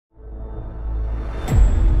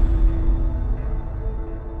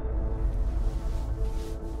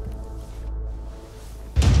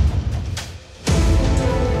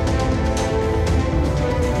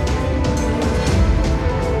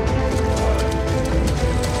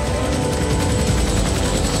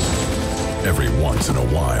once in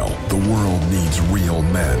a while, the world needs real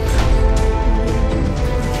men.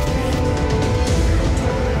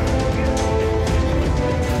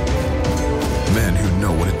 Men who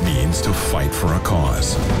know what it means to fight for a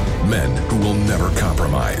cause. Men who will never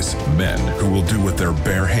compromise. Men who will do with their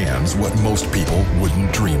bare hands what most people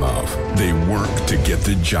wouldn't dream of. They work to get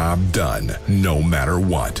the job done, no matter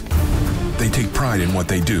what. They take pride in what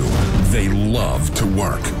they do. They love to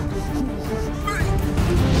work.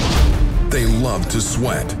 They love to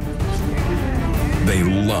sweat. They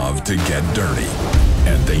love to get dirty.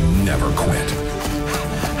 And they never quit.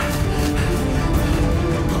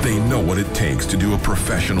 They know what it takes to do a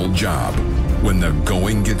professional job. When the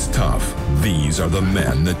going gets tough, these are the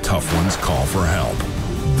men the tough ones call for help.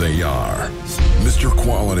 They are Mr.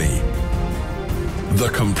 Quality, the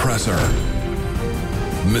Compressor,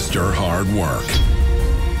 Mr. Hard Work.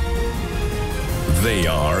 They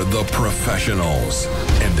are the professionals,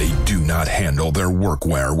 and they do not handle their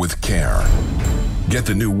workwear with care. Get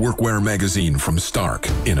the new Workwear magazine from Stark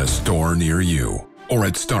in a store near you or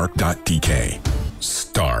at stark.tk.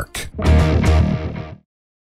 Stark.